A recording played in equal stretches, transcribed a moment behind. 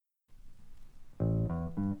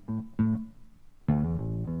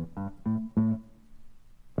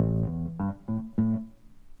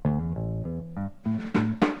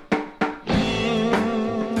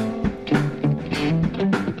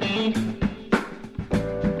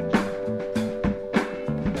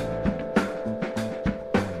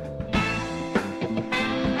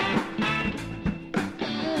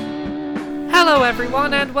Hello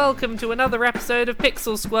everyone and welcome to another episode of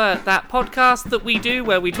Pixel Squirt, that podcast that we do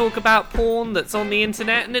where we talk about porn that's on the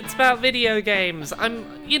internet and it's about video games.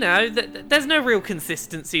 There's no real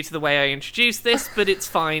consistency to the way I introduce this, but it's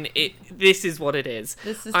fine. This is what it is.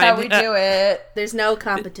 This is how we do it. There's no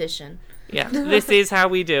competition. Yeah, this is how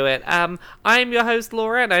we do it. I'm your host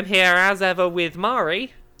Laura and I'm here as ever with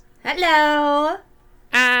Mari. Hello.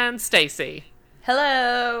 And Stacey.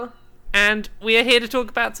 Hello. And we are here to talk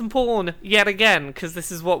about some porn yet again, because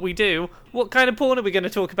this is what we do. What kind of porn are we going to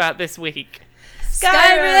talk about this week?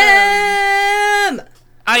 Skyrim!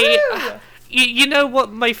 You know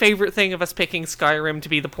what my favourite thing of us picking Skyrim to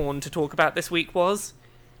be the porn to talk about this week was?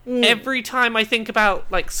 Every time I think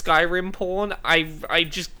about, like, Skyrim porn, I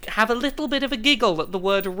just have a little bit of a giggle at the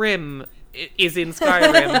word rim is in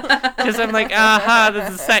Skyrim. Because I'm like,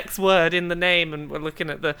 there's a sex word in the name and we're looking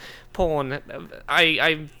at the porn.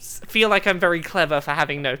 I feel like I'm very clever for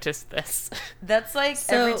having noticed this. That's like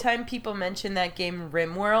every time people mention that game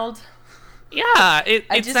RimWorld. Yeah,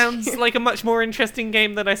 it sounds like a much more interesting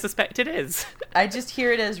game than I suspect it is. I just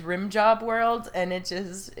hear it as Rimjob World and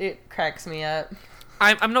it cracks me up.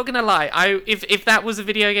 I'm not gonna lie, if that was a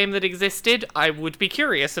video game that existed, I would be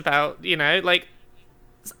curious about,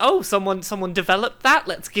 someone developed that,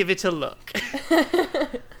 let's give it a look.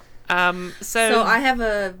 So I have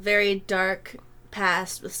a very dark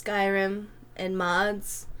past with Skyrim and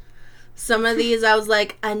mods. Some of these I was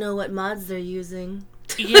like, I know what mods they're using.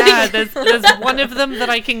 Yeah, there's one of them that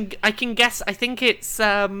I can guess. I think it's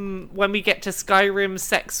when we get to Skyrim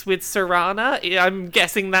Sex with Serana. I'm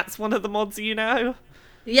guessing that's one of the mods you know.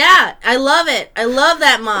 Yeah, I love it. I love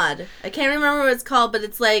that mod. I can't remember what it's called, but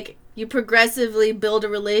it's like you progressively build a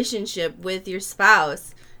relationship with your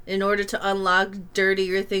spouse in order to unlock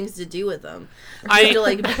dirtier things to do with them. You have to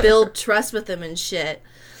like build trust with them and shit.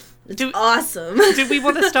 It's awesome. Do we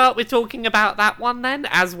want to start with talking about that one then,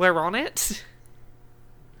 as we're on it?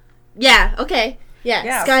 Yeah, okay.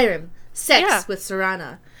 Yeah. Skyrim. Sex with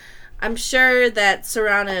Serana. I'm sure that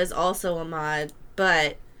Serana is also a mod,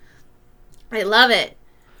 but I love it.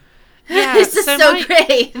 Yeah, this is so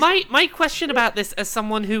great. My question about this, as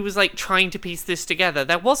someone who was like trying to piece this together,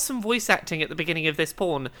 there was some voice acting at the beginning of this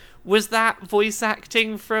porn. Was that voice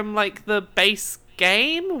acting from like the base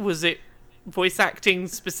game? Was it voice acting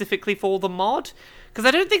specifically for the mod? Because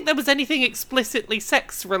I don't think there was anything explicitly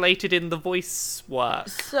sex related in the voice work.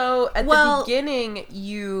 So at the beginning,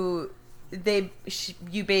 you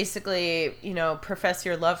basically profess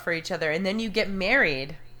your love for each other, and then you get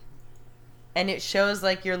married. And it shows,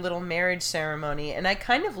 like, your little marriage ceremony. And I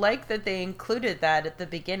kind of like that they included that at the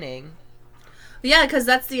beginning. Yeah, because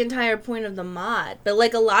that's the entire point of the mod. But,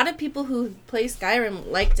 like, a lot of people who play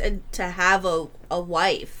Skyrim like to have a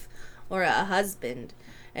wife or a husband.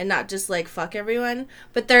 And not just, like, fuck everyone.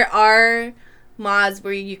 But there are mods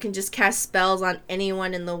where you can just cast spells on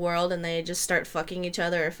anyone in the world and they just start fucking each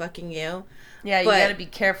other or fucking you. Yeah, you gotta be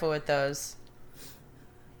careful with those.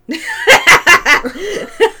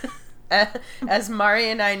 As Mari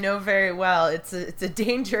and I know very well, it's a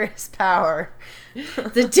dangerous power.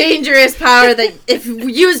 The dangerous power that, if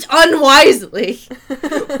used unwisely,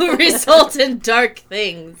 will result in dark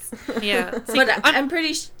things. Yeah. See, but I'm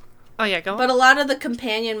pretty Oh, yeah, go on. But a lot of the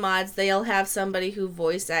companion mods, they'll have somebody who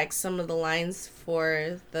voice acts some of the lines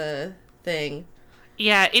for the thing.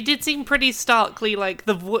 Yeah, it did seem pretty starkly like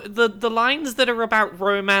the lines that are about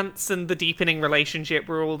romance and the deepening relationship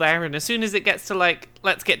were all there, and as soon as it gets to like,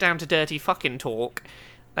 let's get down to dirty fucking talk,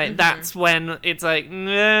 like that's when it's like, we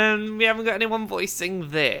haven't got anyone voicing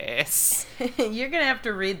this. You're gonna have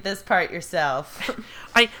to read this part yourself.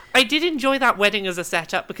 I did enjoy that wedding as a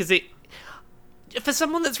setup because for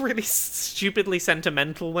someone that's really stupidly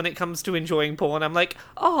sentimental when it comes to enjoying porn, I'm like,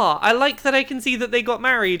 I like that I can see that they got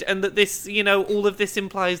married and that this, all of this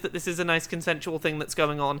implies that this is a nice consensual thing that's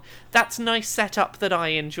going on. That's nice setup that I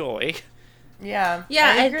enjoy. Yeah.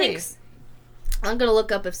 Yeah, I agree. think I'm gonna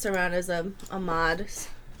look up if Serana's a mod.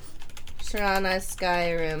 Serana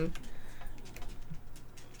Skyrim.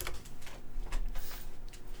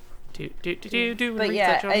 But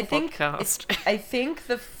yeah, I think podcast.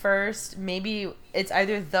 the first, maybe it's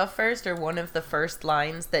either the first or one of the first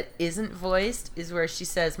lines that isn't voiced is where she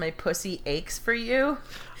says, "My pussy aches for you."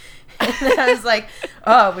 And I was like,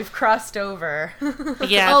 "Oh, we've crossed over."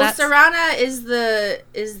 Yeah. Serana is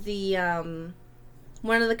the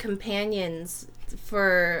one of the companions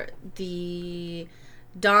for the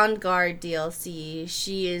Dawnguard DLC.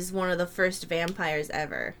 She is one of the first vampires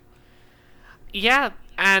ever. Yeah,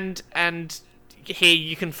 and here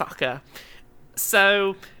you can fuck her.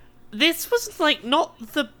 So this was like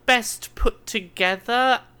not the best put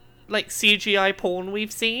together like CGI porn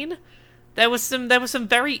we've seen. There was some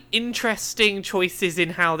very interesting choices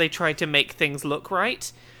in how they tried to make things look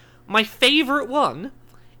right. My favourite one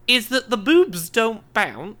is that the boobs don't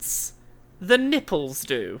bounce, the nipples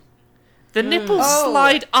do. The nipples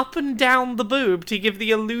slide up and down the boob to give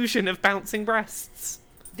the illusion of bouncing breasts.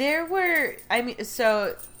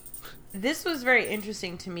 So this was very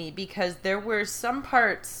interesting to me because there were some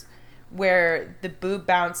parts where the boob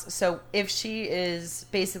bounce. So if she is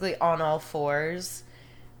basically on all fours,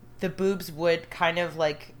 the boobs would kind of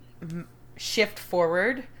like shift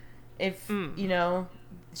forward if,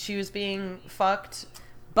 she was being fucked.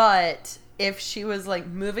 But if she was like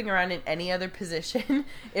moving around in any other position,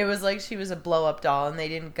 it was like she was a blow-up doll and they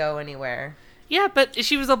didn't go anywhere. Yeah, but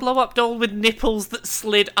she was a blow-up doll with nipples that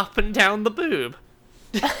slid up and down the boob.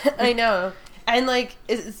 I know. And like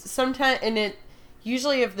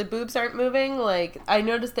usually if the boobs aren't moving, like I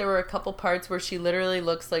noticed there were a couple parts where she literally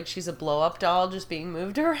looks like she's a blow-up doll just being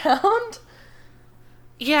moved around.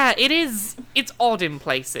 Yeah, it's odd in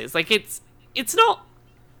places. Like it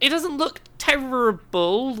doesn't look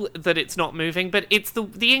terrible that it's not moving, but it's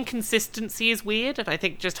the inconsistency is weird, and I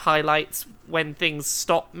think just highlights when things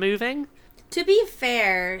stop moving. To be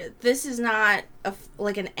fair, this is not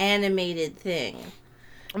like an animated thing.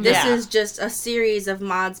 This is just a series of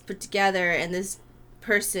mods put together, and this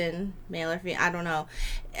person, male or female, I don't know,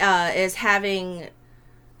 is having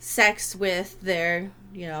sex with their,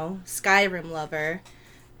 Skyrim lover,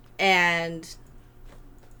 and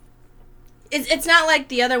it's not like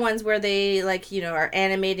the other ones where they, are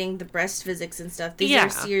animating the breast physics and stuff. These are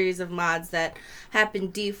a series of mods that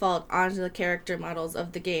happen default onto the character models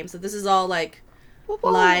of the game. So this is all, live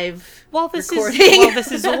recording.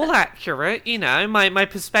 This is all accurate, my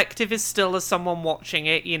perspective is still as someone watching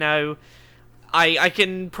it, I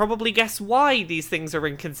can probably guess why these things are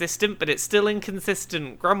inconsistent, but it's still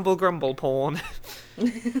inconsistent. Grumble, grumble, porn.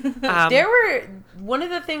 One of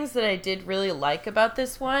the things that I did really like about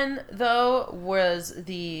this one, though, was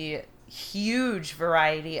the huge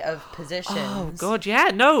variety of positions. Oh, God,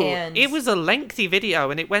 yeah. No, it was a lengthy video,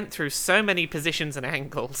 and it went through so many positions and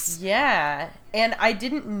angles. Yeah, and I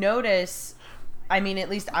didn't notice... at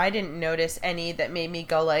least I didn't notice any that made me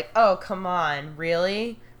go like, oh, come on,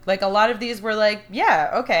 really? Like, a lot of these were like,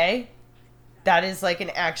 yeah, okay. That is, like, an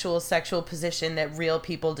actual sexual position that real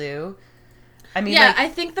people do. I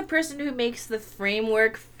think the person who makes the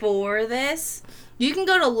framework for this, you can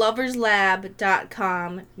go to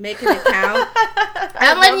loverslab.com, make an account.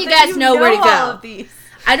 I'm letting you guys know where to go. All of these.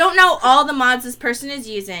 I don't know all the mods this person is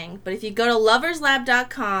using, but if you go to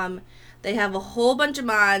loverslab.com, they have a whole bunch of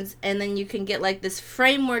mods, and then you can get, this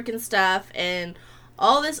framework and stuff and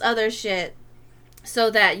all this other shit, so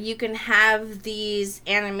that you can have these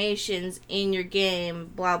animations in your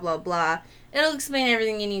game, blah, blah, blah. It'll explain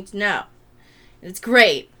everything you need to know. And it's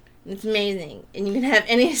great. And it's amazing. And you can have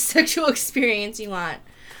any sexual experience you want.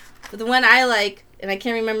 But the one I like, and I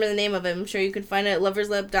can't remember the name of it, I'm sure you can find it at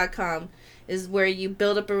loverslab.com, is where you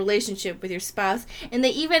build up a relationship with your spouse. And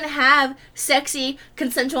they even have sexy,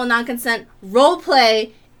 consensual, non-consent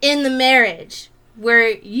roleplay in the marriage, where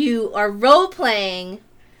you are role-playing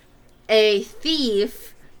a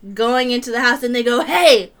thief going into the house, and they go,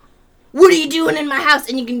 hey, what are you doing in my house?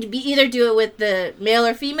 And you can either do it with the male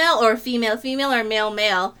or female, or female or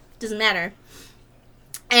male, doesn't matter.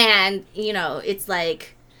 And, it's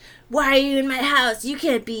like, why are you in my house? You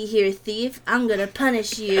can't be here, thief. I'm gonna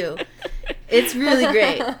punish you. It's really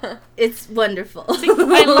great. It's wonderful. See,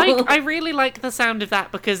 I really like the sound of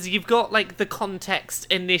that, because you've got, the context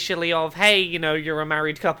initially of, hey, you're a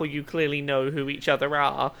married couple, you clearly know who each other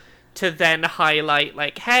are, to then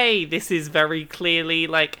highlight, hey, this is very clearly,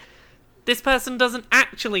 this person doesn't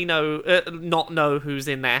actually not know who's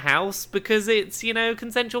in their house, because it's,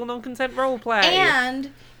 consensual, non-consent roleplay.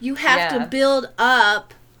 And you have to build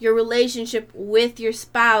up your relationship with your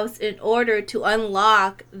spouse in order to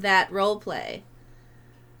unlock that roleplay.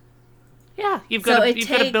 Yeah, you've got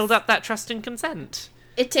to build up that trust and consent.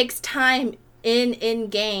 It takes time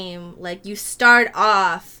in-game. You start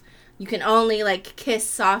off, you can only, kiss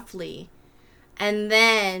softly. And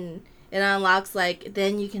then it unlocks,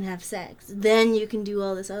 then you can have sex. Then you can do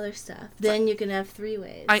all this other stuff. Then you can have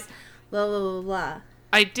three-ways. Blah, blah, blah, blah.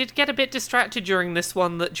 I did get a bit distracted during this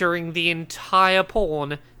one that during the entire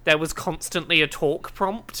porn, there was constantly a talk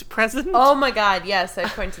prompt present. Oh my god, yes, I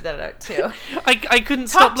pointed that out too. I couldn't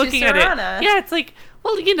stop looking at it. Yeah, it's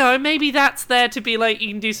well, maybe that's there to be you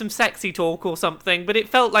can do some sexy talk or something, but it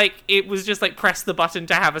felt like it was just press the button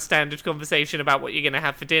to have a standard conversation about what you're going to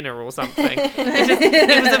have for dinner or something.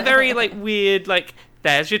 It was a very weird,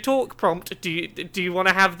 there's your talk prompt. Do you want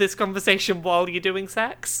to have this conversation while you're doing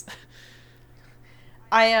sex?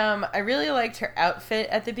 I really liked her outfit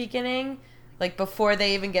at the beginning. Like, before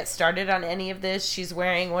they even get started on any of this, she's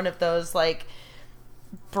wearing one of those, like,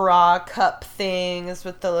 bra cup things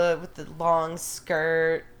with the long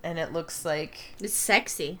skirt, and it looks like It's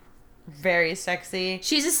sexy. very sexy.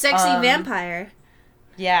 She's a sexy vampire.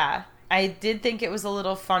 Yeah. I did think it was a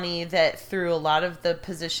little funny that through a lot of the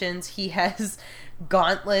positions he has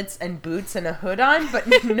gauntlets and boots and a hood on, but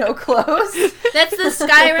no clothes. That's the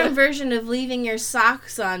Skyrim version of leaving your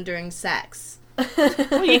socks on during sex.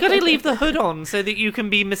 Well, you gotta leave the hood on so that you can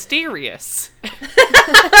be mysterious.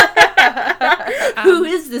 Who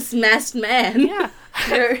is this masked man? Yeah.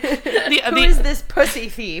 Who is this pussy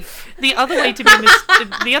thief? The other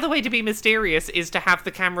way to be mysterious is to have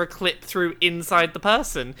the camera clip through inside the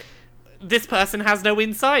person. This person has no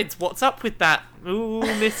insides. What's up with that? Ooh,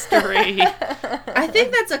 mystery. I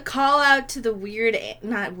think that's a call out to the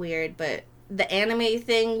not weird, but the anime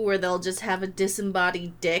thing where they'll just have a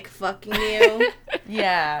disembodied dick fucking you.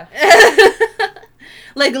 Yeah.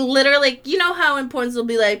 Like, literally, you know how in porns will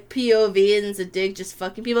be like POV and it's a dick just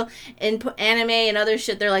fucking people? In anime and other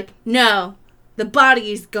shit, they're like, no, the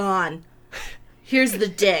body is gone. Here's the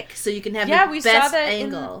dick, so you can have Yeah, the we best saw that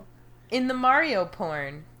angle. in the Mario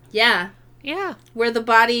porn. Yeah, Yeah. where the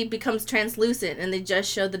body becomes translucent and they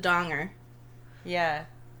just show the donger. Yeah.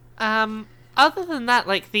 Other than that,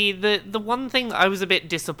 like, the one thing I was a bit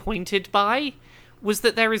disappointed by was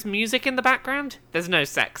that there is music in the background. There's no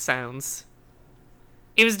sex sounds.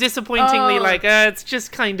 It was disappointingly it's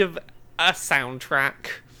just kind of a soundtrack.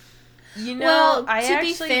 You know, Well, I to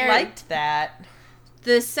be actually fair- liked that.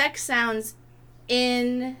 The sex sounds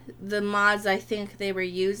in the mods I think they were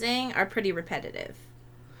using are pretty repetitive.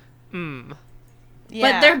 Hmm.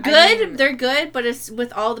 Yeah, But they're good. I mean, They're good, but it's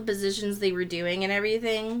with all the positions they were doing and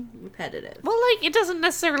everything, repetitive. Well, like, it doesn't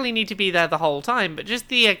necessarily need to be there the whole time, but just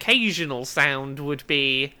the occasional sound would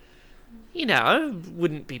be,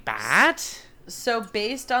 wouldn't be bad. so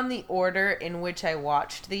based on the order in which I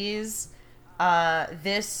watched these,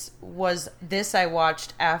 this I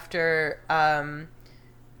watched after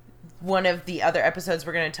one of the other episodes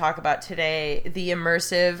we're going to talk about today, the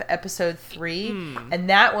immersive episode 3, and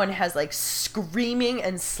that one has like screaming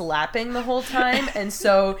and slapping the whole time, and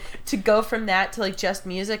so to go from that to like just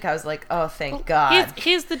music, I was like, oh, thank God.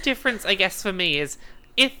 Here's the difference, I guess, for me is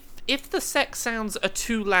if the sex sounds are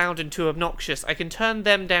too loud and too obnoxious, I can turn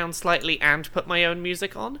them down slightly and put my own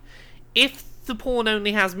music on. If the porn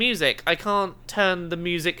only has music, I can't turn the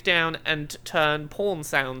music down and turn porn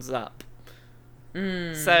sounds up.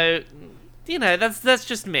 So, that's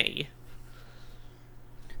just me.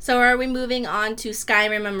 So are we moving on to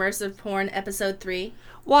Skyrim Immersive Porn Episode 3?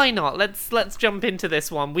 Why not? Let's jump into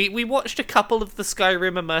this one. We watched a couple of the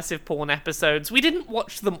Skyrim immersive porn episodes. We didn't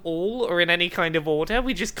watch them all or in any kind of order.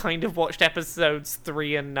 We just kind of watched episodes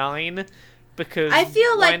 3 and 9 because I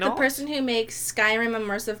feel why like not? the person who makes Skyrim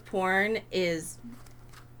Immersive Porn is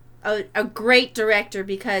a great director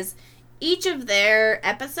because each of their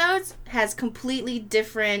episodes has completely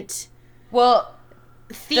different Well,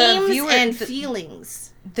 themes viewer- and the-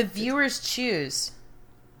 feelings. the viewers choose.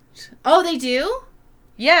 Oh, they do?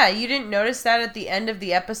 Yeah, you didn't notice that at the end of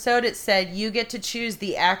the episode? It said you get to choose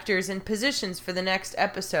the actors and positions for the next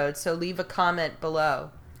episode, so leave a comment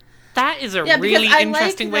below. That is a Yeah, because really I like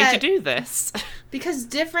interesting way to that- do this. Because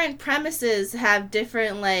different premises have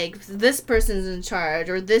different, like, this person's in charge,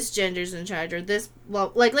 or this gender's in charge, or this,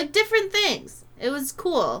 well, like different things. It was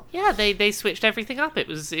cool. Yeah, they switched everything up. It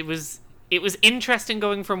was interesting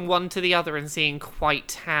going from one to the other and seeing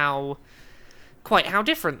quite how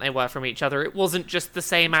different they were from each other. It wasn't just the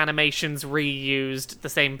same animations reused, the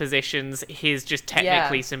same positions. Here's just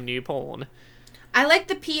technically some new porn. I like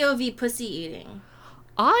the POV pussy eating.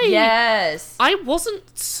 Yes. I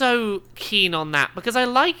wasn't so keen on that because I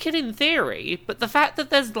like it in theory, but the fact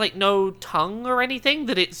that there's like no tongue or anything,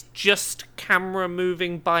 that it's just camera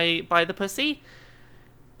moving by the pussy,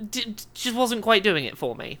 just wasn't quite doing it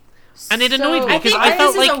for me. And it annoyed me I because think I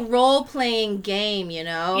felt this is like a role-playing game, you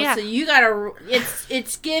know? Yeah. So you gotta,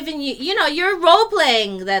 it's giving you, you're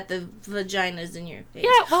role-playing that the vagina's in your face.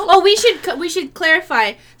 Yeah, well- Oh, we should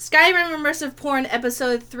clarify. Skyrim Immersive Porn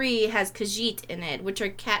Episode 3 has Khajiit in it, which are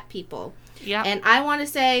cat people. yeah. And I want to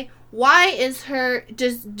say, why is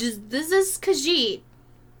does this Khajiit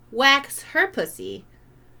wax her pussy?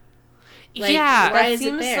 Like, yeah, why That is it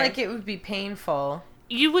seems there? like it would be painful.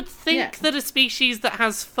 you would think Yeah. that a species that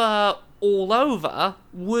has fur all over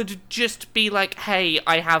would just be like, hey,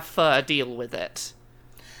 I have fur, deal with it.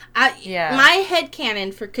 Yeah. My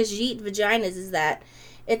headcanon for Khajiit vaginas is that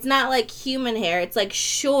it's not like human hair. It's like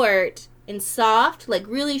short and soft, like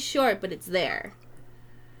really short, but it's there.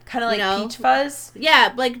 Kind of like you know? Peach Fuzz?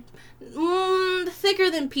 Yeah, like,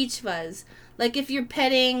 thicker than Peach Fuzz. Like, if you're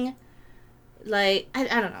petting, like, I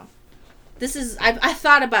don't know. This is, I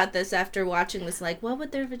thought about this after watching this, like, what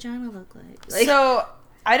would their vagina look like? So,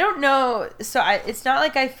 I don't know. So, it's not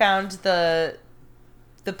like I found the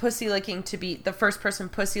pussy licking to be, the first person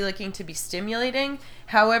pussy licking to be stimulating.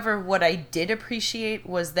 However, what I did appreciate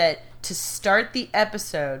was that to start the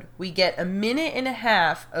episode, we get a minute and a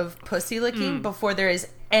half of pussy licking before there is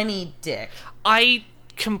any dick. I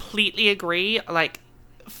completely agree. Like,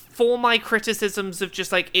 for my criticisms of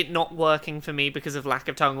just, like, it not working for me because of lack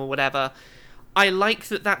of tongue or whatever, I like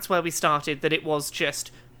that that's where we started, that it was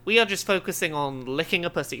just, we are just focusing on licking a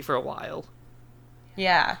pussy for a while.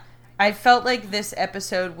 Yeah. I felt like this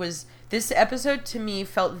episode to me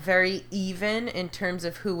felt very even in terms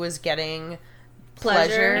of who was getting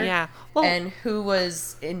pleasure. Yeah. Well, and who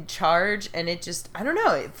was in charge, and it just, I don't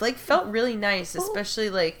know, it like felt really nice, especially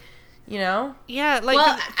like, you know? yeah, like...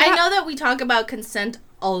 Well, I know that we talk about consent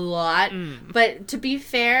a lot, but to be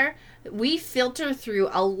fair, we filter through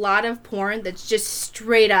a lot of porn that's just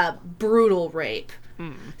straight up brutal rape.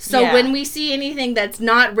 So Yeah. when we see anything that's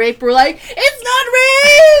not rape, we're like, it's not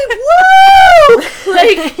rape! Woo!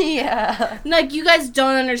 Like, Yeah. like, you guys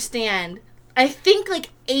don't understand. I think, like,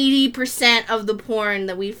 80% of the porn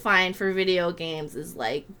that we find for video games is,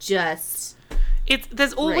 like, just...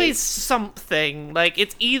 There's always Rape. something. Like,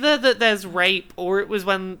 it's either that there's rape, or it was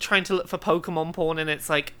when trying to look for Pokemon porn, and it's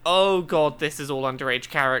like, oh god, this is all underage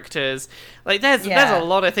characters. Like, there's a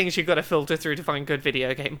lot of things you've got to filter through to find good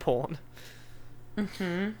video game porn.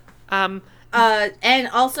 Mm-hmm. And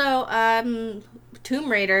also,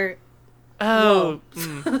 Tomb Raider. Oh.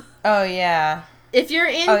 Oh, yeah. If you're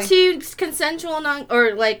into consensual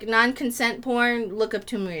non-consent porn, look up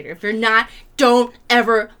Tomb Raider. If you're not, don't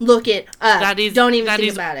ever look it up. Don't even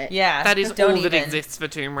think about it. Yeah. That is don't all that even. exists for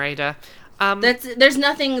Tomb Raider. There's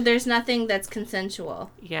nothing that's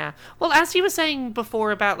consensual. Yeah. Well, as you were saying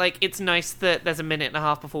before about, like, it's nice that there's a minute and a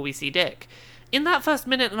half before we see dick. In that first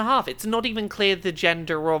minute and a half, it's not even clear the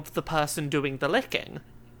gender of the person doing the licking.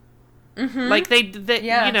 Mm-hmm. Like, they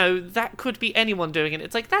you know, that could be anyone doing it.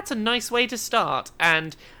 It's like, that's a nice way to start.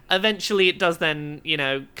 And eventually it does then, you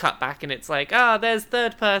know, cut back and it's like, there's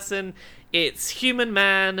third person. It's human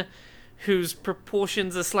man whose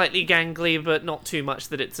proportions are slightly gangly, but not too much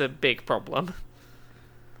that it's a big problem.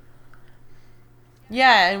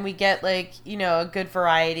 Yeah, and we get, like, you know, a good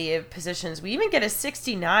variety of positions. We even get a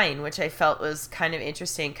 69, which I felt was kind of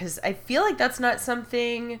interesting, because I feel like that's not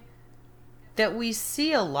something that we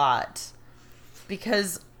see a lot.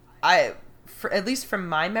 Because at least from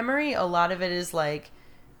my memory, a lot of it is, like,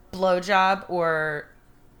 blowjob or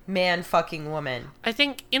man fucking woman. I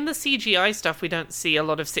think in the CGI stuff, we don't see a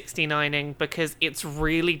lot of 69ing, because it's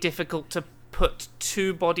really difficult to put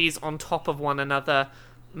two bodies on top of one another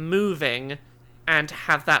moving and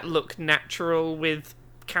have that look natural with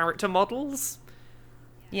character models.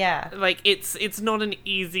 Yeah. Like, it's not an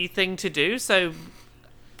easy thing to do, so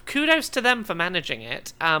kudos to them for managing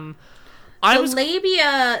it. The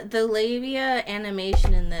labia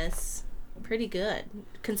animation in this, pretty good.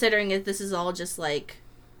 Considering this is all just, like,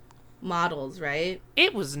 models, right?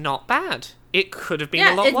 It was not bad. It could have been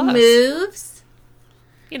a lot it worse. Moves.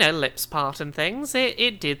 You know, lips part and things.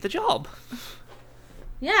 It did the job.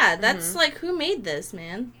 Yeah, that's like, who made this,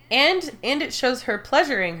 man? And it shows her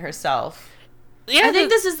pleasuring herself. Yeah, I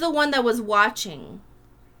think this is the one that was watching.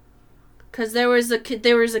 Because there was a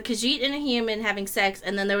Khajiit and a human having sex,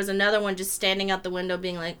 and then there was another one just standing out the window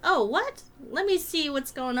being like, oh, what? Let me see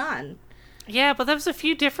what's going on. Yeah, but there was a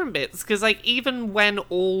few different bits, because, like, even when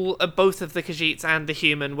both of the Khajiits and the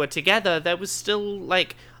human were together, there was still,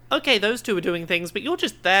 like, okay, those two are doing things, but you're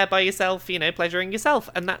just there by yourself, you know, pleasuring yourself,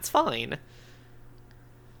 and that's fine.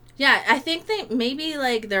 Yeah, I think maybe,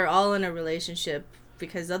 like, they're all in a relationship,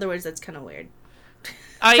 because otherwise that's kind of weird.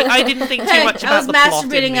 I didn't think too much about the plot. I was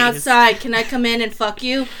masturbating outside. Can I come in and fuck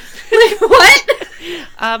you? Like, what?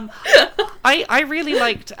 I really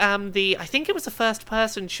liked I think it was a first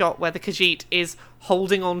person shot where the Khajiit is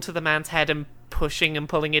holding onto the man's head and pushing and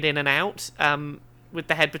pulling it in and out with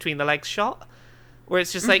the head between the legs shot, where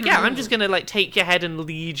it's just like, yeah, I'm just gonna, like, take your head and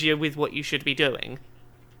lead you with what you should be doing.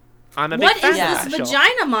 I'm a big fan of that What is this shot.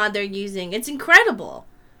 vagina mod they're using? It's incredible.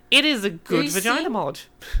 It is a good vagina mod.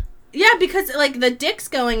 Yeah, because, like, the dick's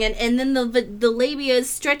going in, and then the labia is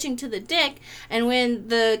stretching to the dick, and when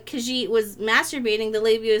the Khajiit was masturbating, the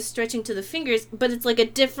labia is stretching to the fingers, but it's, like, a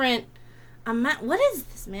different amount. What is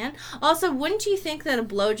this, man? Also, wouldn't you think that a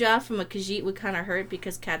blowjob from a Khajiit would kind of hurt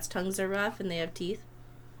because cats' tongues are rough and they have teeth?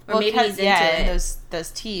 Or maybe he's into and it.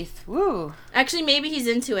 those teeth. Woo. Actually, maybe he's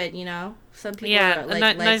into it. You know, some people Yeah, are, a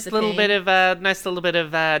like nice the little pain. bit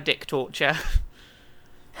of dick torture.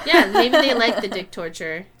 Yeah, maybe they like the dick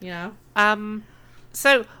torture. You know.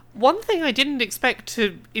 So one thing I didn't expect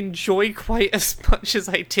to enjoy quite as much as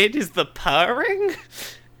I did is the purring.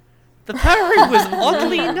 The purring was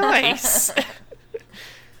oddly nice.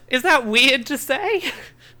 Is that weird to say?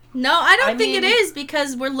 No, I don't think it mean- is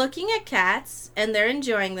because we're looking at cats and they're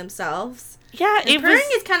enjoying themselves. Yeah, And it purring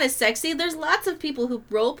was. is kind of sexy. There's lots of people who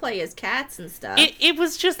role play as cats and stuff. It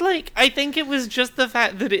was just like, I think it was just the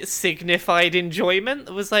fact that it signified enjoyment.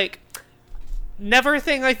 It was like, never a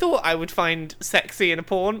thing I thought I would find sexy in a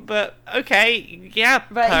porn, but okay, yeah,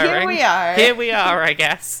 But here purring. we are. Here we are, I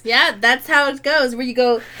guess. Yeah, that's how it goes. Where you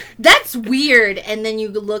go, that's weird, and then you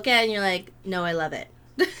look at it and you're like, no, I love it.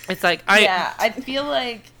 It's like, Yeah, I feel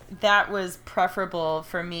like that was preferable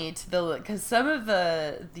for me to the, because some of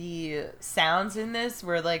the sounds in this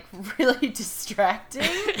were like really distracting.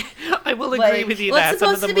 I will agree Like- with you Well, there. it's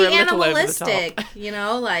Some of supposed them to were be a little over the animalistic, top. you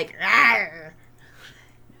know, like, "Rawr."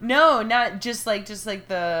 No, not just like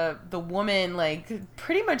the woman like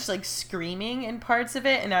pretty much like screaming in parts of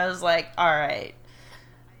it, and I was like, all right,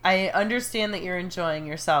 I understand that you're enjoying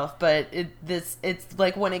yourself, but it's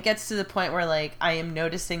like when it gets to the point where like I am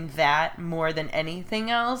noticing that more than anything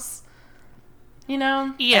else, you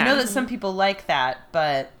know. Yeah. I know that some people like that,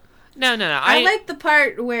 but No. I like the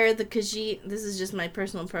part where the Khajiit, this is just my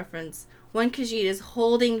personal preference, one Khajiit is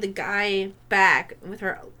holding the guy back with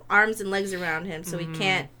her arms and legs around him so he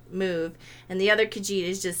can't move, and the other Khajiit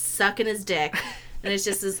is just sucking his dick. And it's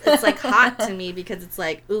just, it's like hot to me because it's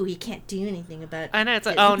like, ooh, he can't do anything about it. I know, it's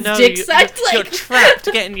like, getting oh his no, dick sucked, you're like- trapped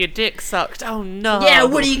getting your dick sucked. Oh no. Yeah,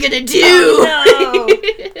 what are you gonna do? Oh,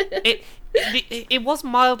 no. It was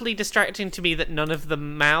mildly distracting to me that none of the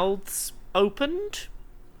mouths opened.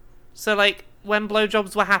 So, like, when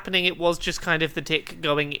blowjobs were happening, it was just kind of the dick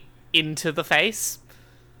going into the face.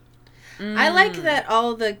 I like that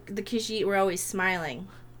all the Khajiit were always smiling.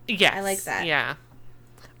 Yes. I like that. Yeah.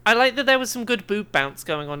 I like that there was some good boob bounce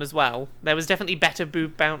going on as well. There was definitely better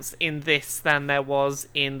boob bounce in this than there was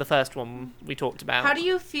in the first one we talked about. How do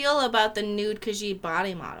you feel about the nude Khajiit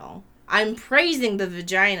body model? I'm praising the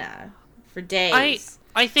vagina for days.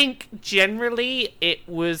 I think generally it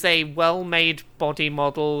was a well-made body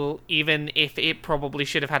model, even if it probably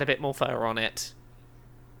should have had a bit more fur on it.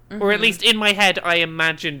 Or at least in my head, I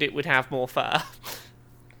imagined it would have more fur.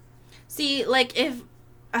 See, like, if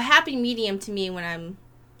a happy medium to me when I'm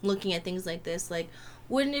looking at things like this, like,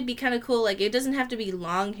 wouldn't it be kind of cool? Like, it doesn't have to be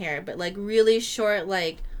long hair, but like really short,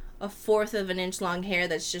 like a 1/4 of an inch long hair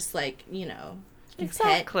that's just like, you know,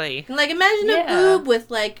 Exactly. Like, imagine a Yeah. boob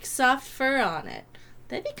with like soft fur on it.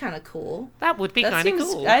 That'd be kind of cool. That would be That kind of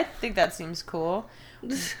seems. cool. I think that seems cool.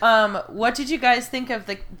 What did you guys think of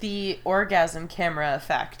the orgasm camera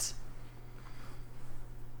effect?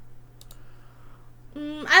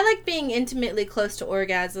 I like being intimately close to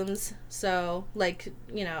orgasms, so like,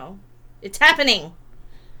 you know, it's happening.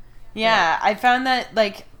 Yeah, I found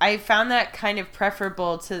that kind of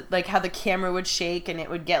preferable to like how the camera would shake and it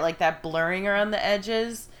would get like that blurring around the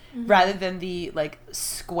edges rather than the like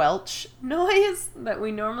squelch noise that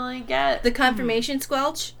we normally get. The confirmation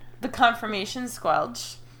squelch. The confirmation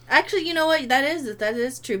squelch. Actually, you know what? That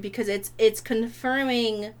is true because it's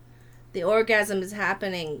confirming the orgasm is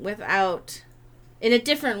happening without, in a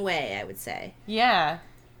different way, I would say. Yeah.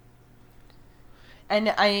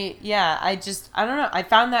 And I don't know. I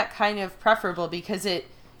found that kind of preferable because it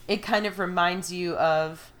kind of reminds you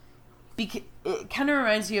of like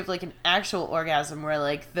an actual orgasm where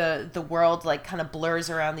like the world like kind of blurs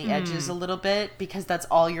around the edges a little bit because that's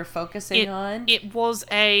all you're focusing on. It was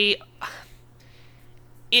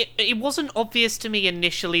it wasn't obvious to me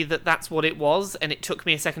initially that that's what it was, and it took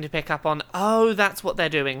me a second to pick up on, oh, that's what they're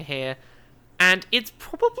doing here. And it's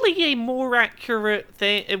probably a more accurate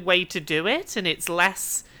way to do it, and it's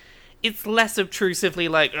less obtrusively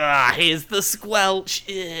like, here's the squelch.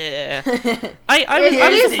 I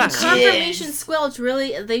was a fan. Confirmation squelch,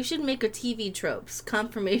 really? They should make a TV tropes.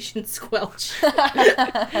 Confirmation squelch.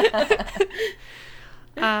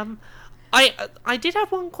 I did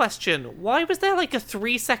have one question. Why was there like a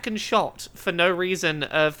 3-second shot for no reason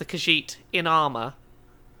of the Khajiit in armor?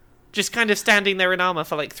 Just kind of standing there in armor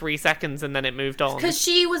for like 3 seconds and then it moved on. Because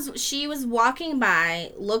she was walking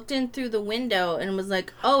by, looked in through the window, and was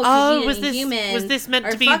like, "Oh, Khajiit was and this human was this meant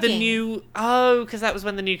are to be fucking." the new? Oh, because that was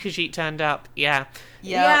when the new Khajiit turned up. Yeah.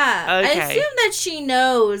 Yeah, I Okay. assume that she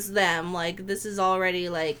knows them. Like, this is already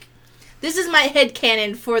like, this is my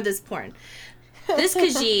headcanon for this porn. This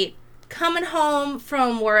Khajiit coming home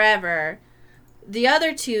from wherever, The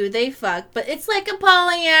other two, they fuck, but it's like a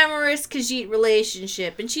polyamorous Khajiit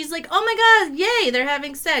relationship. And she's like, oh my god, yay, they're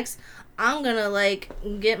having sex. I'm gonna, like,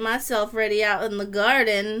 get myself ready out in the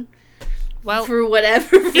garden for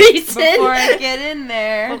whatever reason. Before I get in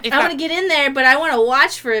there. I want to get in there, but I want to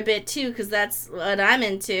watch for a bit, too, because that's what I'm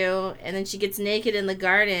into. And then she gets naked in the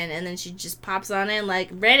garden, and then she just pops on in, like,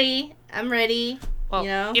 ready, I'm ready, Well, you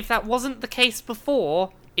know? if that wasn't the case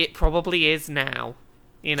before, it probably is now.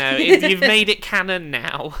 You know, you've made it canon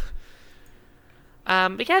now.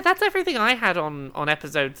 But yeah, that's everything I had on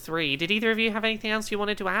episode 3. Did either of you have anything else you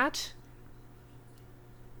wanted to add?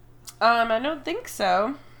 I don't think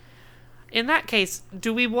so. In that case,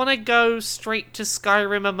 do we want to go straight to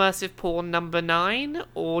Skyrim Immersive Porn number 9,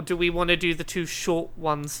 or do we want to do the 2 short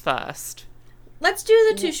ones first? Let's do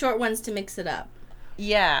the 2 short ones to mix it up.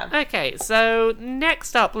 Yeah. Okay, so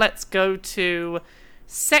next up, let's go to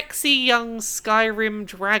Sexy Young Skyrim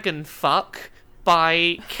Dragon Fuck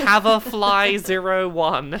by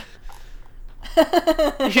Cavafly01.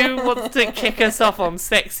 Who wants to kick us off on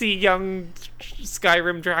Sexy Young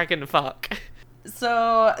Skyrim Dragon Fuck?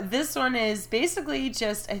 So this one is basically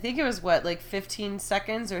just, I think it was 15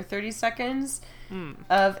 seconds or 30 seconds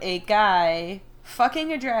of a guy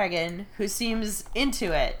fucking a dragon who seems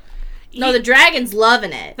into it. No, the dragon's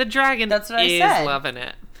loving it. The dragon That's what I is said. loving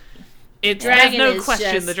it. There's Dragon no is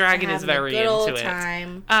question just the dragon is having very a good old into it.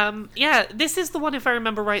 time. Yeah, this is the one, if I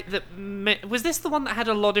remember right, was this the one that had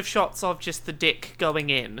a lot of shots of just the dick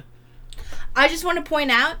going in? I just want to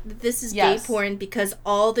point out that this is Yes. gay porn because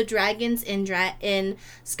all the dragons in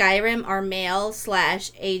Skyrim are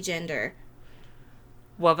male/agender.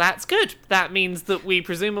 Well, that's good. That means that we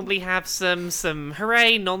presumably have some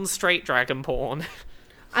hooray non-straight dragon porn.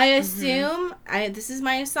 I assume, this is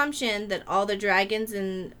my assumption, that all the dragons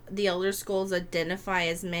in the Elder Scrolls identify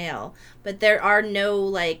as male. But there are no,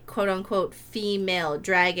 like, quote-unquote female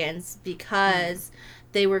dragons because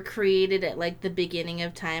they were created at, like, the beginning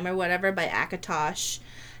of time or whatever by Akatosh.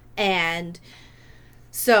 And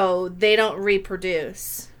so they don't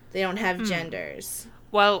reproduce. They don't have genders.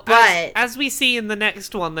 Well, But- as we see in the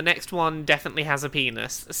next one definitely has a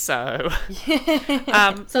penis, so...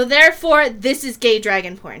 So therefore, this is gay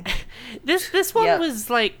dragon porn. This one Yep. was,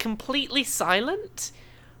 like, completely silent,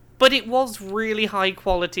 but it was really high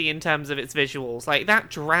quality in terms of its visuals. Like, that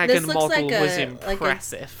dragon This looks model like was a- like a-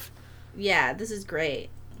 impressive. Yeah, this is great.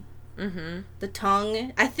 Mm-hmm. The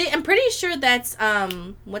tongue. I'm pretty sure that's,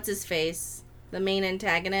 what's his face? The main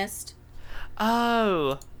antagonist.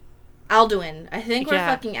 Oh. Alduin. I think we're Yeah.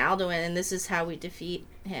 fucking Alduin, and this is how we defeat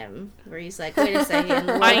him. Where he's like, wait a second,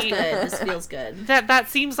 the world's good. This feels good. That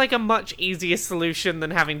seems like a much easier solution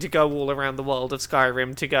than having to go all around the world of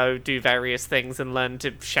Skyrim to go do various things and learn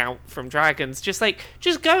to shout from dragons. Just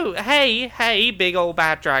go, hey, big old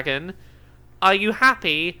bad dragon. Are you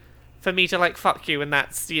happy for me to, like, fuck you? And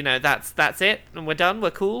that's it? And we're done?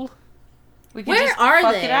 We're cool? We can Where just are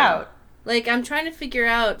fuck they? it out. Like, I'm trying to figure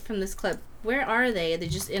out from this clip, where are they? Are they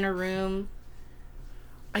just in a room?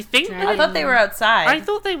 I think Dragon. I thought they were outside. I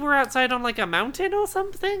thought they were outside on, like, a mountain or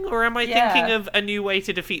something? Or am I Yeah. thinking of a new way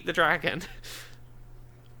to defeat the dragon?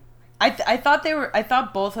 I thought they were. I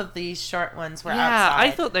thought both of these short ones were Yeah, outside.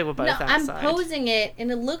 I thought they were both No, outside. I'm posing it, and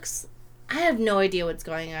it looks... I have no idea what's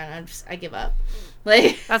going on. I give up.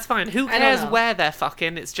 Like... That's fine. Who I don't cares know. where they're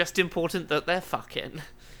fucking? It's just important that they're fucking.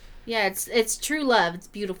 Yeah, it's true love. It's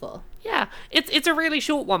beautiful. Yeah, it's a really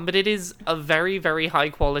short one, but it is a very, very high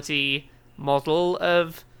quality model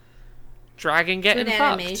of dragon getting Good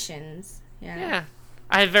fucked. animations. Yeah. Yeah,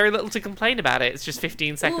 I have very little to complain about it. It's just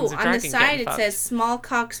 15 seconds Ooh, of on dragon the side getting it fucked. says small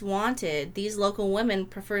cocks wanted. These local women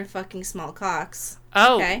prefer fucking small cocks.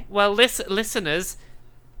 Oh, okay. well, listeners,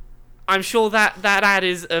 I'm sure that ad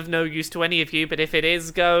is of no use to any of you, but if it is,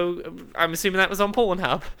 go. I'm assuming that was on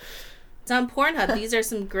Pornhub. It's on Pornhub. These are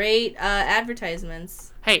some great advertisements.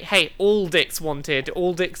 Hey, all dicks wanted.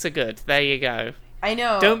 All dicks are good. There you go. I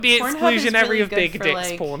know. Don't be Pornhub is exclusionary really of good big for,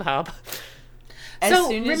 dicks, like, Pornhub. as So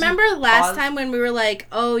soon as you remember last pause- time when we were like,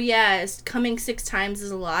 oh yeah, it's coming 6 times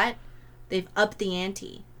is a lot? They've upped the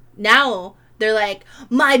ante. Now they're like,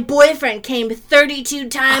 my boyfriend came 32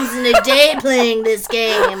 times in a day playing this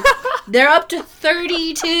game. They're up to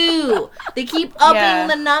 32. They keep upping Yeah.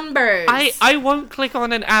 the numbers. I won't click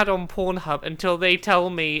on an ad on Pornhub until they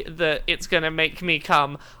tell me that it's going to make me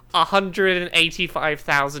come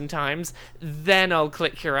 185,000 times. Then I'll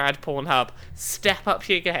click your ad, Pornhub. Step up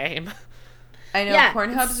your game. I know Yeah,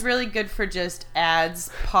 Pornhub's really good for just ads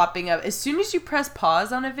popping up. As soon as you press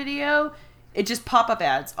pause on a video, it just pop-up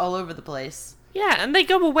ads all over the place. Yeah, and they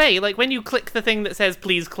go away. Like, when you click the thing that says,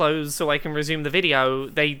 please close so I can resume the video,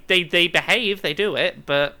 they behave, they do it,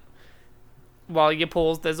 but while you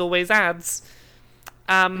pause, there's always ads.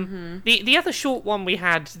 The other short one we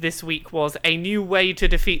had this week was A New Way to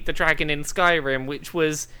Defeat the Dragon in Skyrim, which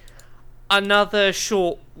was another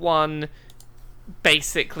short one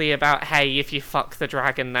basically about, hey, if you fuck the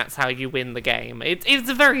dragon, that's how you win the game. It's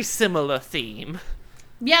a very similar theme.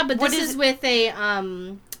 Yeah, but this is with a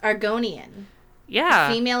Argonian. Yeah.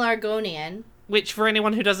 A female Argonian. Which, for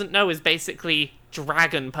anyone who doesn't know, is basically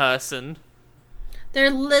dragon person. They're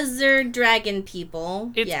lizard dragon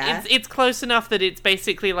people. It's close enough that it's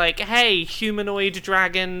basically like, hey, humanoid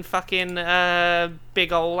dragon, fucking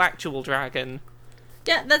big ol' actual dragon.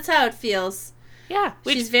 Yeah, that's how it feels. Yeah.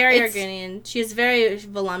 She's very Argonian. She is very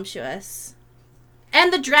voluptuous.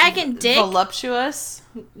 And the dragon dick... Voluptuous?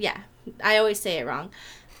 Yeah, I always say it wrong.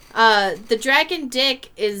 The dragon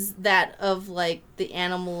dick is that of, like, the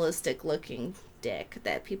animalistic looking dick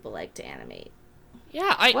that people like to animate.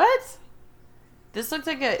 Yeah, What? This looked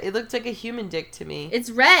like it looked like a human dick to me.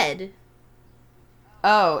 It's red.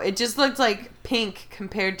 Oh, it just looked like pink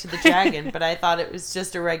compared to the dragon, but I thought it was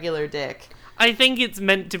just a regular dick. I think it's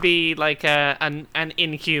meant to be like an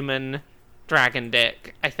inhuman dragon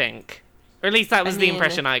dick, I think. Or at least that was the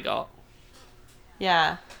impression I got.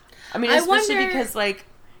 Yeah. I mean, especially because, like,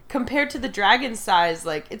 compared to the dragon size,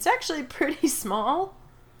 like, it's actually pretty small.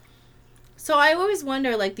 So I always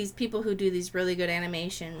wonder, like, these people who do these really good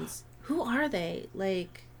animations, who are they?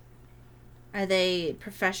 Like, are they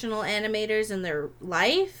professional animators in their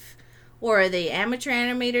life? Or are they amateur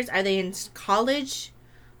animators? Are they in college?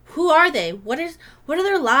 Who are they? What are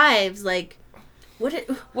their lives like?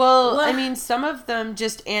 I mean, some of them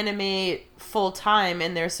just animate full time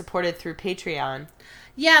and they're supported through Patreon.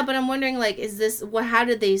 Yeah, but I'm wondering, like, how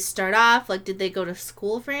did they start off? Like, did they go to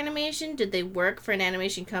school for animation? Did they work for an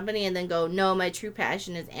animation company and then go, no, my true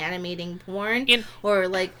passion is animating porn? Or,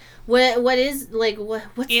 like, what's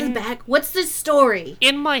the story?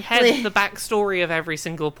 In my head, the backstory of every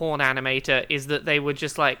single porn animator is that they were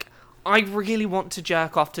just like, I really want to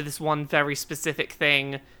jerk off to this one very specific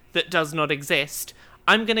thing that does not exist.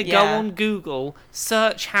 I'm going to go on Google,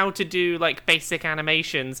 search how to do, like, basic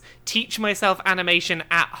animations, teach myself animation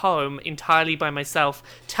at home entirely by myself,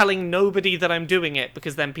 telling nobody that I'm doing it,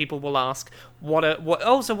 because then people will ask,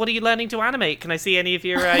 so what are you learning to animate? Can I see any of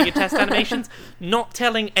your test animations? Not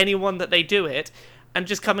telling anyone that they do it, and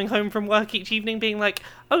just coming home from work each evening being like,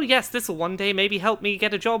 oh yes, this will one day maybe help me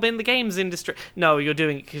get a job in the games industry. No, you're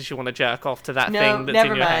doing it because you want to jerk off to that thing that's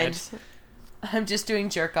in your head. I'm just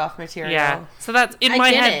doing jerk-off material. Yeah, so that's, in my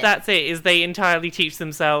head, that's it, is they entirely teach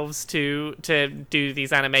themselves to do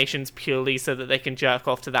these animations purely so that they can jerk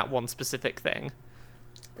off to that one specific thing.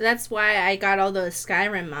 That's why I got all those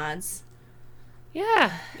Skyrim mods.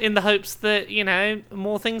 Yeah, in the hopes that, you know,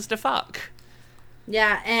 more things to fuck.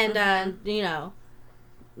 Yeah, and, you know,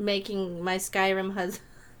 making my Skyrim husband...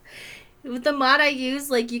 With the mod I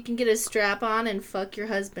use, like, you can get a strap-on and fuck your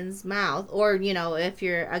husband's mouth. Or, you know, if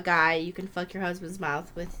you're a guy, you can fuck your husband's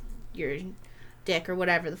mouth with your dick or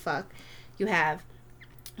whatever the fuck you have.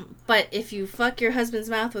 But if you fuck your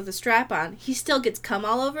husband's mouth with a strap-on, he still gets cum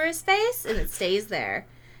all over his face, and it stays there.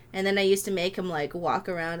 And then I used to make him, like, walk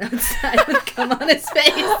around outside with cum on his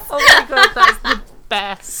face. Oh my god, that's the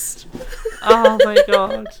best. Oh my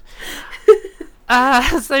god.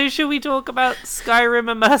 So should we talk about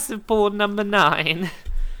Skyrim immersive porn number 9?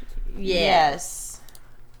 Yes.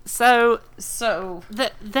 So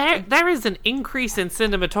there is an increase in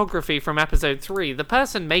cinematography from episode 3. The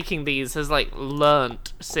person making these has, like,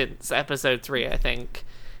 learnt since episode 3, I think.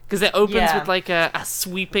 Because it opens with, like, a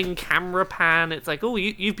sweeping camera pan. It's like, oh,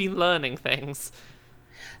 you've been learning things.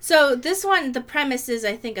 So this one, the premise is,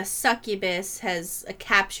 I think, a succubus has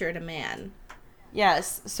captured a man.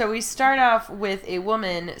 Yes, so we start off with a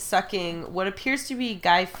woman sucking what appears to be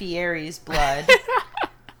Guy Fieri's blood,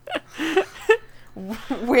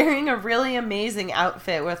 wearing a really amazing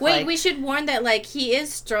outfit with, we should warn that, like, he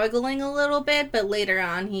is struggling a little bit, but later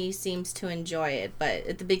on he seems to enjoy it. But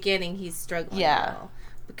at the beginning he's struggling a little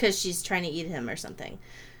because she's trying to eat him or something.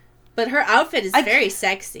 But her outfit is very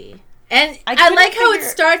sexy. And I like how it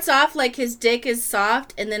starts off like his dick is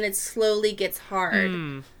soft and then it slowly gets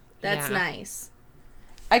hard. That's nice.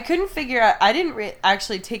 I couldn't figure out... I didn't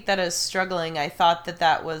actually take that as struggling. I thought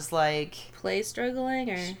that was, like... Play struggling,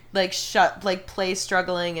 or... Like, play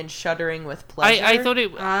struggling and shuddering with pleasure. I thought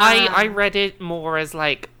it... I read it more as,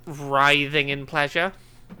 like, writhing in pleasure.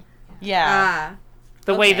 Yeah.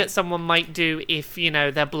 The way that someone might do if, you know,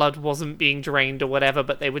 their blood wasn't being drained or whatever,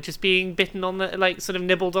 but they were just being bitten on the... Like, sort of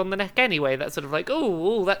nibbled on the neck anyway. That's sort of like,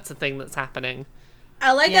 oh, that's a thing that's happening.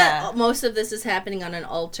 I like that most of this is happening on an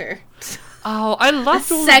altar. Oh, I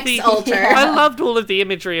loved all sex of the altar. I loved all of the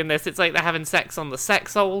imagery in this. It's like they're having sex on the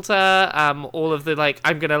sex altar. All of the like,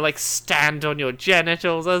 I'm gonna like stand on your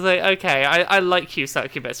genitals. I was like, okay, I like you,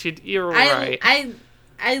 Succubus. You're all right.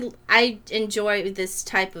 I enjoy this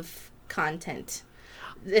type of content,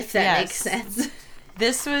 if that makes sense.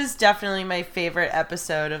 This was definitely my favorite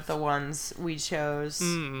episode of the ones we chose.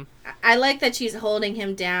 I like that she's holding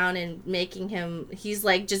him down and making him, he's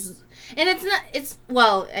like just, and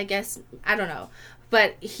well, I guess, I don't know,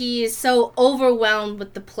 but he is so overwhelmed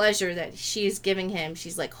with the pleasure that she's giving him.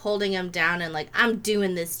 She's like holding him down and like, I'm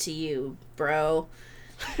doing this to you, bro.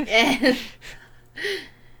 And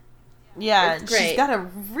yeah, it's great. She's got a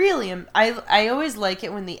really, I always like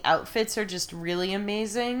it when the outfits are just really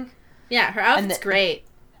amazing. Yeah, her outfit's great.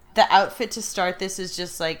 The outfit to start this is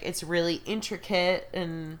just like, it's really intricate,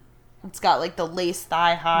 and it's got like the lace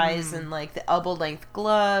thigh highs and like the elbow length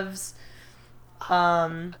gloves.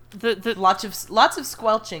 Lots of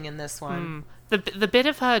squelching in this one. The bit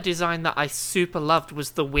of her design that I super loved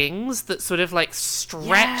was the wings that sort of like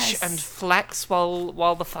stretch and flex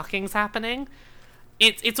while the fucking's happening.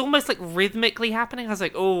 It's almost like rhythmically happening. I was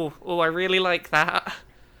like, oh, I really like that.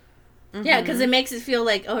 Yeah, because it makes it feel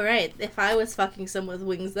like, oh, right, if I was fucking someone with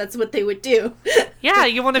wings, that's what they would do. Yeah,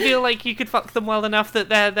 you want to feel like you could fuck them well enough that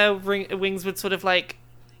their wings would sort of like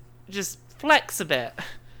just flex a bit.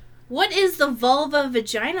 What is the vulva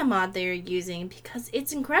vagina mod they're using? Because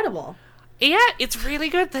it's incredible. Yeah, it's really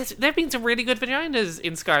good. There have been some really good vaginas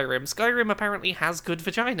in Skyrim. Skyrim apparently has good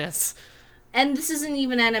vaginas. And this isn't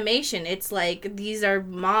even animation. It's like, these are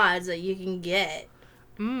mods that you can get.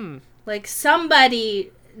 Like,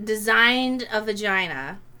 somebody designed a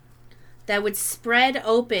vagina that would spread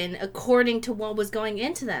open according to what was going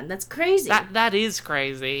into them. That's crazy. That is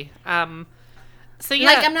crazy. So yeah,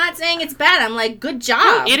 like, I'm not saying it's bad. I'm like, good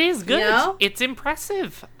job. No, it is good. You know? It's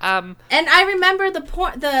impressive. And I remember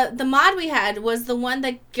the mod we had was the one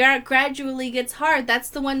that gradually gets hard. That's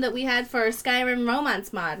the one that we had for our Skyrim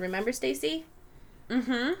romance mod. Remember, Stacy?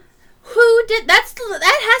 Mm-hmm. Who did that?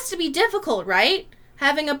 Has to be difficult, right?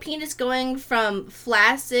 Having a penis going from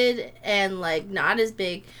flaccid and like not as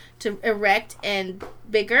big to erect and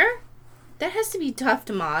bigger. That has to be tough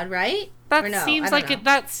to mod, right? That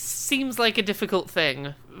seems like a difficult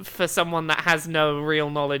thing for someone that has no real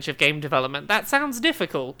knowledge of game development. That sounds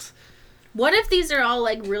difficult. What if these are all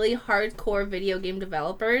like really hardcore video game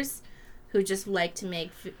developers who just like to make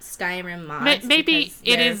Skyrim mods? Maybe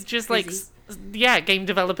it is just crazy. Game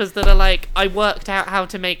developers that are like, I worked out how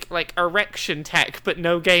to make like erection tech, but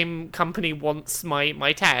no game company wants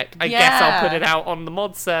my tech. I guess I'll put it out on the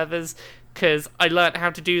mod servers because I learned how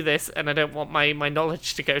to do this and I don't want my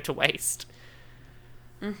knowledge to go to waste.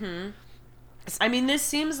 I mean, this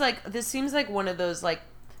seems like one of those like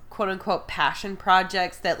quote unquote passion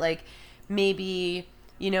projects that like maybe,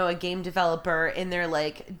 you know, a game developer in their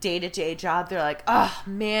like day-to-day job, they're like, oh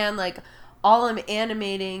man, like all I'm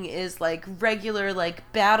animating is like regular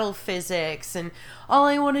like battle physics, and all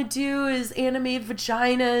I want to do is animate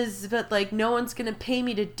vaginas, but like no one's gonna pay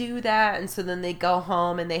me to do that. And so then they go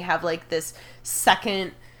home and they have like this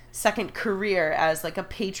second career as like a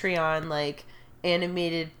Patreon like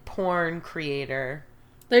animated porn creator.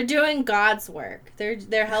 They're doing God's work.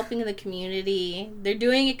 They're helping the community. They're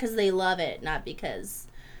doing it because they love it, not because,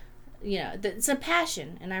 you know, it's a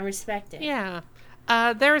passion, and I respect it. Yeah.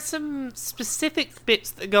 There are some specific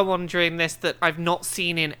bits that go on during this that I've not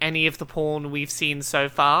seen in any of the porn we've seen so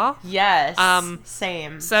far. Yes.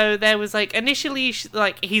 Same. So there was like initially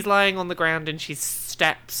like he's lying on the ground and she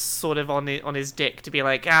steps sort of on his dick to be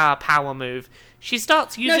like power move. She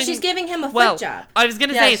starts using. No, she's giving him a foot job. I was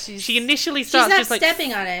gonna say she initially starts she's not just like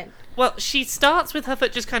stepping on it. Well, she starts with her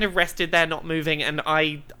foot just kind of rested there, not moving, and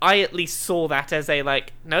I at least saw that as a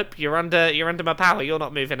like, nope, you're under my power, you're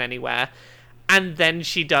not moving anywhere. And then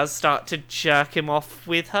she does start to jerk him off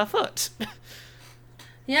with her foot.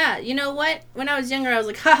 Yeah, you know what? When I was younger, I was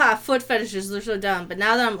like, haha, foot fetishes, they're so dumb. But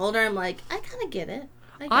now that I'm older, I'm like, I kind of get it.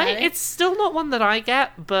 It's still not one that I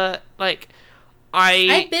get, but, like,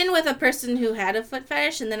 I've been with a person who had a foot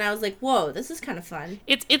fetish, and then I was like, whoa, this is kind of fun.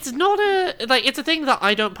 It's not it's a thing that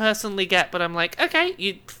I don't personally get, but I'm like,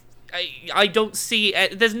 okay, I don't see,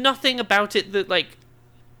 there's nothing about it that, like,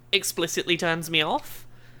 explicitly turns me off.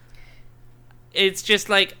 It's just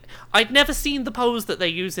like, I'd never seen the pose that they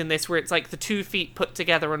use in this where it's like the 2 feet put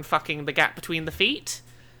together and fucking the gap between the feet.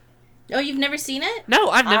 Oh, you've never seen it? No,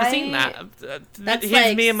 I've never seen that. That's Here's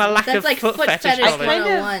like, me and my lack of like foot fetish knowledge.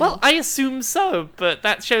 Well, well, I assume so, but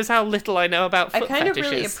that shows how little I know about foot fetishes. I kind of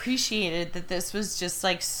really appreciated that this was just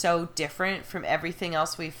like so different from everything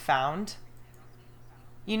else we've found.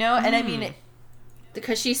 You know? And I mean,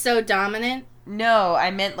 Because she's so dominant? No,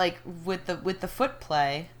 I meant like with the foot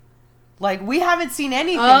play. Like we haven't seen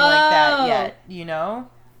anything like that yet, you know?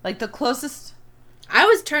 Like the closest I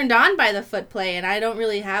was turned on by the foot play, and I don't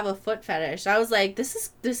really have a foot fetish. I was like,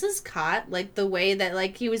 this is hot. Like the way that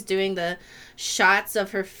like he was doing the shots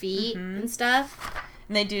of her feet and stuff.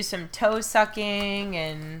 And they do some toe sucking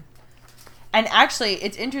and actually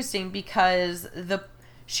it's interesting because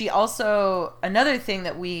she also, another thing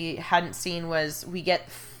that we hadn't seen was we get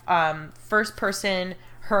first person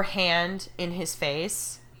her hand in his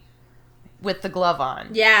face with the glove on.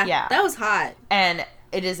 Yeah. That was hot. And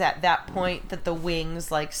it is at that point that the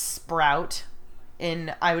wings like sprout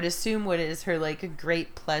in, I would assume, what is her like a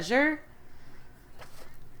great pleasure.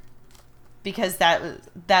 Because that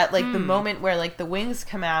like the moment where like the wings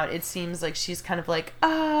come out, it seems like she's kind of like,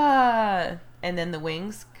 and then the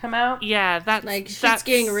wings come out. Yeah, shit's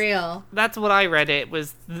getting real. That's what I read. It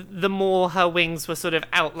was the more her wings were sort of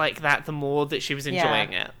out like that, the more that she was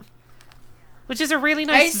enjoying it. Which is a really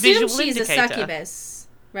nice visual indicator. I assume she's a succubus,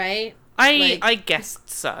 right? I guessed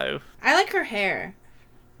so. I like her hair.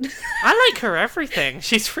 I like her everything.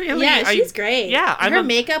 She's really... Yeah, she's great. Yeah. Her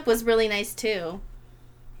makeup was really nice, too.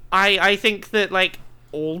 I think that, like,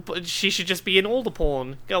 she should just be in all the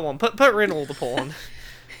porn. Go on, put her in all the porn.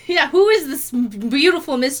 Yeah, who is this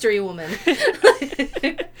beautiful mystery woman?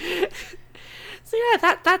 So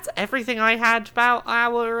yeah, that's everything I had about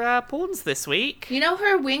our porns this week. You know,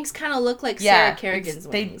 her wings kind of look like Sarah Kerrigan's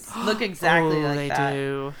wings. They look exactly like they that.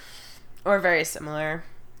 Do. Or very similar.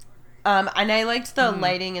 And I liked the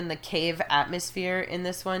lighting and the cave atmosphere in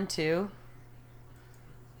this one, too.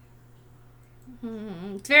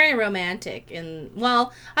 It's very romantic. And,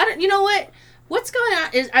 well, I don't... You know what? What's going on?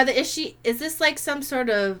 Is this like some sort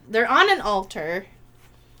of... They're on an altar.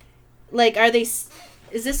 Like, are they... Is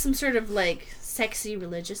this some sort of, like, sexy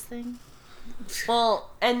religious thing?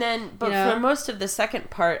 Well, and then... But for most of the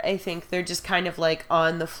second part, I think they're just kind of, like,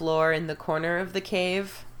 on the floor in the corner of the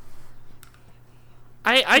cave.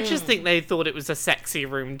 I just think they thought it was a sexy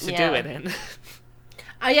room to do it in.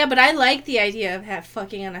 Yeah, but I like the idea of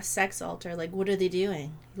fucking on a sex altar. Like, what are they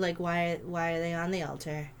doing? Like, why are they on the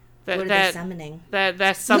altar? What are they summoning?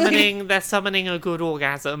 They're summoning. They're summoning a good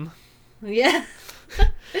orgasm. Yeah.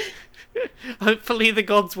 Hopefully, the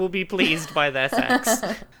gods will be pleased by their sex.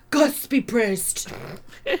 Gods be praised.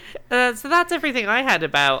 So that's everything I had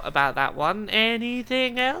about that one.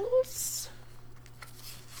 Anything else?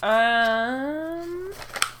 I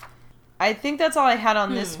think that's all I had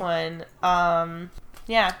on this one.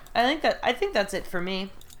 Yeah, I think that's it for me.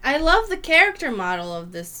 I love the character model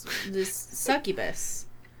of this succubus.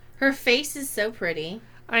 Her face is so pretty.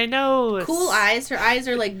 I know. Cool eyes. Her eyes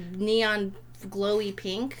are like neon glowy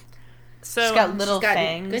pink. So she's got little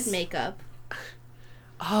fangs. Good makeup.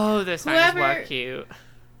 Oh, those fangs were cute.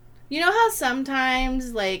 You know how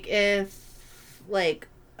sometimes, like, if like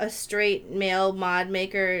a straight male mod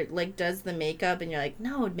maker like does the makeup and you're like,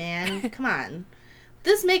 no man, come on,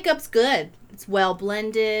 this makeup's good, it's well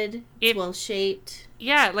blended, it's well shaped.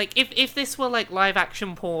 Yeah, like if this were like live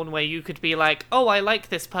action porn where you could be like, oh, I like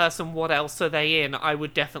this person, what else are they in, I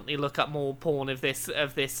would definitely look up more porn of this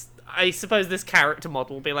I suppose this character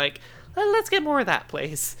model would be like, let's get more of that,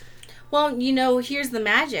 please. Well, you know, here's the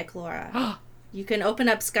magic, Laura. You can open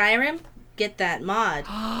up Skyrim, get that mod,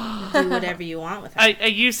 do whatever you want with it. Are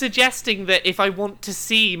you suggesting that if I want to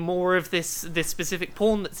see more of this specific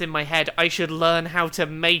porn that's in my head, I should learn how to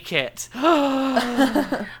make it?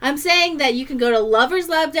 I'm saying that you can go to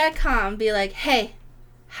loverslab.com and be like, hey,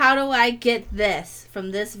 how do I get this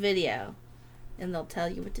from this video? And they'll tell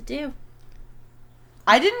you what to do.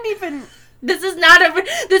 I didn't even... This is not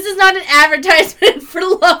an advertisement for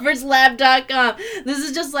loverslab.com. This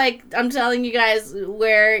is just like, I'm telling you guys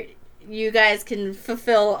where you guys can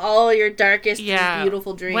fulfill all your darkest and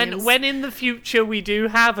beautiful dreams. When in the future we do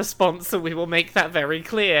have a sponsor, we will make that very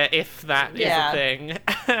clear, if that is a thing.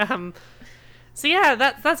 So yeah,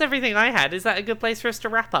 that's everything I had. Is that a good place for us to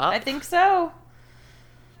wrap up? I think so.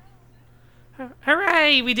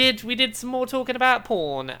 Hooray! We did some more talking about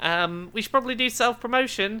porn. We should probably do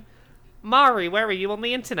self-promotion. Mari, where are you on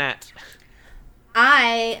the internet?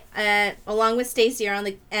 I, along with Stacey,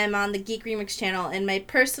 am on the Geek Remix channel, and my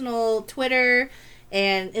personal Twitter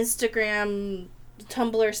and Instagram,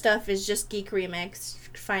 Tumblr stuff is just Geek Remix. You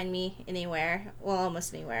can find me anywhere. Well,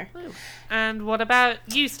 almost anywhere. Ooh. And what about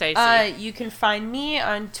you, Stacey? You can find me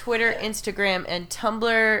on Twitter, Instagram, and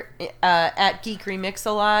Tumblr at Geek Remix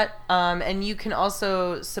a lot. And you can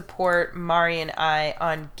also support Mari and I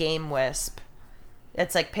on Game Wisp.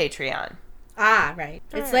 It's like Patreon. Ah, right.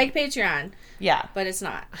 It's like Patreon. Yeah. But it's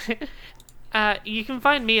not. You can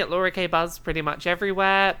find me at Laura K. Buzz pretty much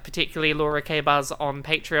everywhere, particularly Laura K. Buzz on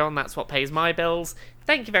Patreon. That's what pays my bills.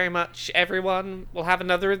 Thank you very much, everyone. We'll have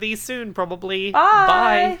another of these soon, probably. Bye.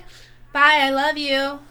 Bye. Bye, I love you.